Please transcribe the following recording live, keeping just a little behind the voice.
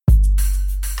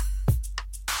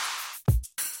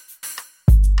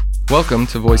Welcome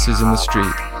to Voices in the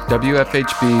Street,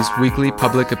 WFHB's weekly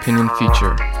public opinion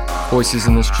feature. Voices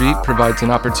in the Street provides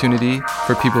an opportunity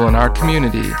for people in our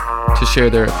community to share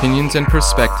their opinions and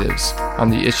perspectives on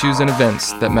the issues and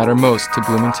events that matter most to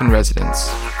Bloomington residents.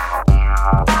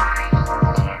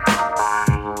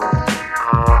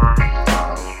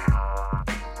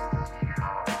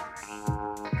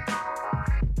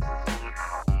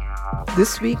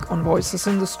 This week on Voices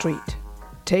in the Street,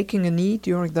 taking a knee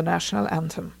during the national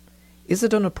anthem. Is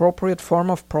it an appropriate form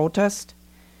of protest?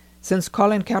 Since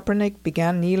Colin Kaepernick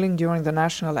began kneeling during the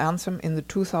national anthem in the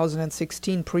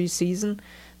 2016 preseason,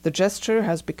 the gesture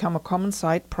has become a common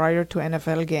sight prior to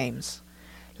NFL games.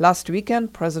 Last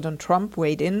weekend, President Trump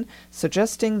weighed in,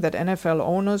 suggesting that NFL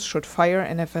owners should fire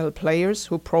NFL players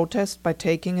who protest by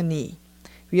taking a knee.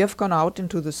 We have gone out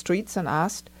into the streets and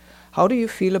asked, how do you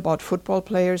feel about football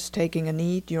players taking a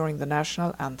knee during the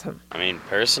national anthem? I mean,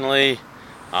 personally,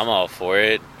 I'm all for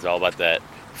it. It's all about that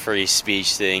free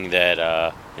speech thing that,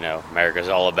 America's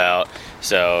all about.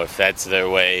 So if that's their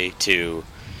way to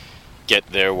get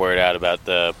their word out about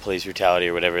the police brutality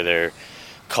or whatever their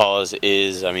cause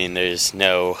is, I mean, there's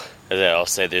no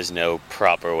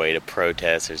proper way to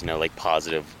protest. There's no,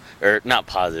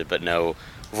 no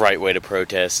right way to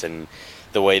protest. And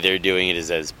the way they're doing it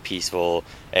is as peaceful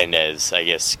and as, I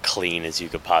guess, clean as you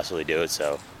could possibly do it,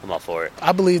 so I'm all for it.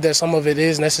 I believe that some of it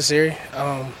is necessary.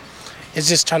 It's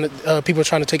just people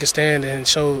trying to take a stand and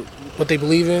show what they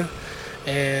believe in,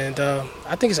 and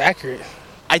I think it's accurate.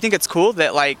 I think it's cool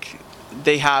that,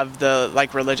 they have the,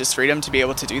 religious freedom to be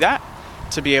able to do that,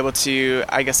 to be able to,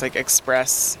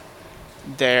 express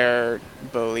their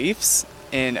beliefs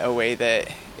in a way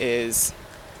that is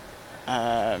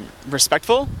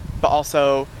respectful, but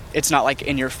also it's not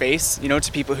in your face,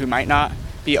 to people who might not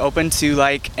be open to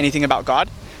anything about God,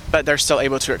 but they're still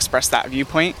able to express that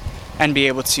viewpoint and be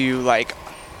able to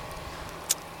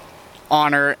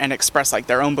honor and express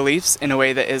their own beliefs in a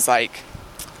way that is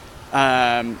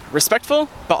respectful,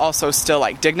 but also still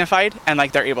dignified, and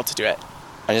they're able to do it.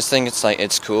 I just think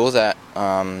it's cool that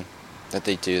that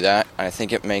they do that. I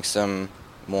think it makes them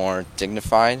more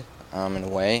dignified in a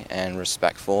way and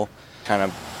respectful. Kind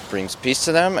of brings peace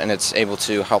to them, and it's able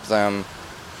to help them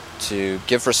to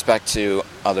give respect to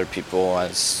other people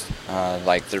as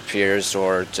their peers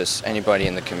or just anybody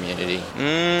in the community.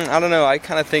 I don't know. I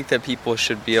kind of think that people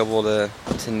should be able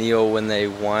to kneel when they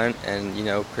want and,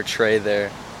 portray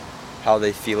how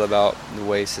they feel about the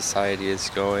way society is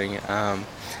going. I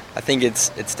think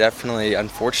it's definitely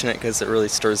unfortunate because it really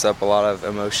stirs up a lot of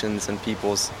emotions in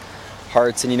people's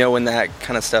hearts. And, when that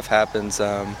kind of stuff happens,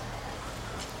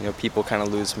 people kind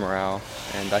of lose morale,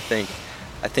 and I think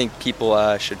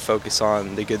people should focus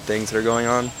on the good things that are going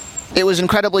on. It was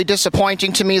incredibly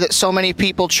disappointing to me that so many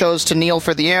people chose to kneel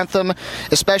for the anthem,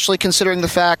 especially considering the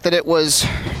fact that it was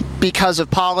because of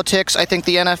politics. I think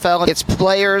the NFL and its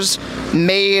players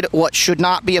made what should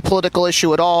not be a political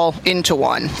issue at all into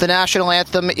one. The national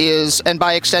anthem is, and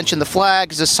by extension the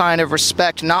flag, is a sign of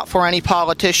respect not for any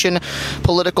politician,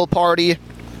 political party,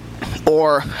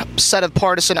 or set of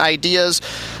partisan ideas,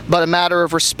 but a matter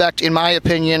of respect, in my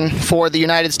opinion, for the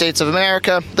United States of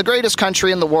America, the greatest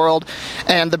country in the world,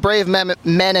 and the brave men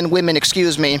and women,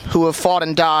 who have fought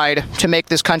and died to make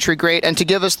this country great and to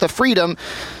give us the freedom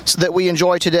that we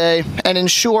enjoy today and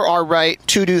ensure our right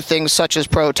to do things such as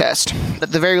protest.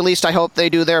 At the very least, I hope they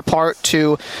do their part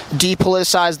to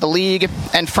depoliticize the league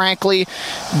and, frankly,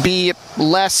 be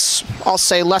less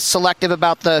selective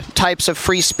about the types of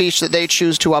free speech that they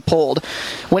choose to uphold.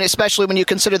 Especially when you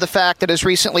consider the fact that as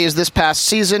recently as this past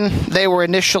season, they were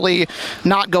initially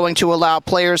not going to allow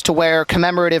players to wear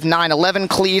commemorative 9/11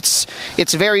 cleats.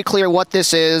 It's very clear what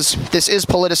this is. This is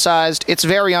politicized. It's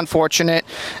very unfortunate,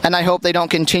 and I hope they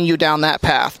don't continue down that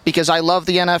path, because I love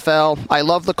the NFL, I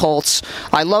love the Colts,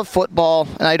 I love football,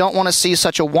 and I don't want to see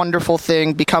such a wonderful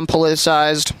thing become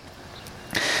politicized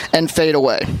and fade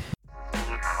away.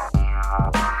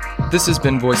 This has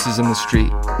been Voices in the Street,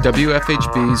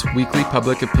 WFHB's weekly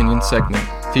public opinion segment,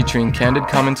 featuring candid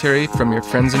commentary from your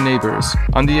friends and neighbors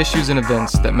on the issues and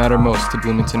events that matter most to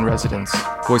Bloomington residents.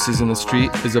 Voices in the Street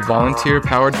is a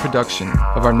volunteer-powered production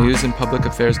of our News and Public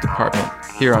Affairs Department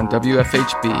here on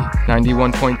WFHB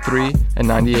 91.3 and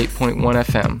 98.1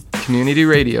 FM, community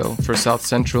radio for South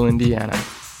Central Indiana.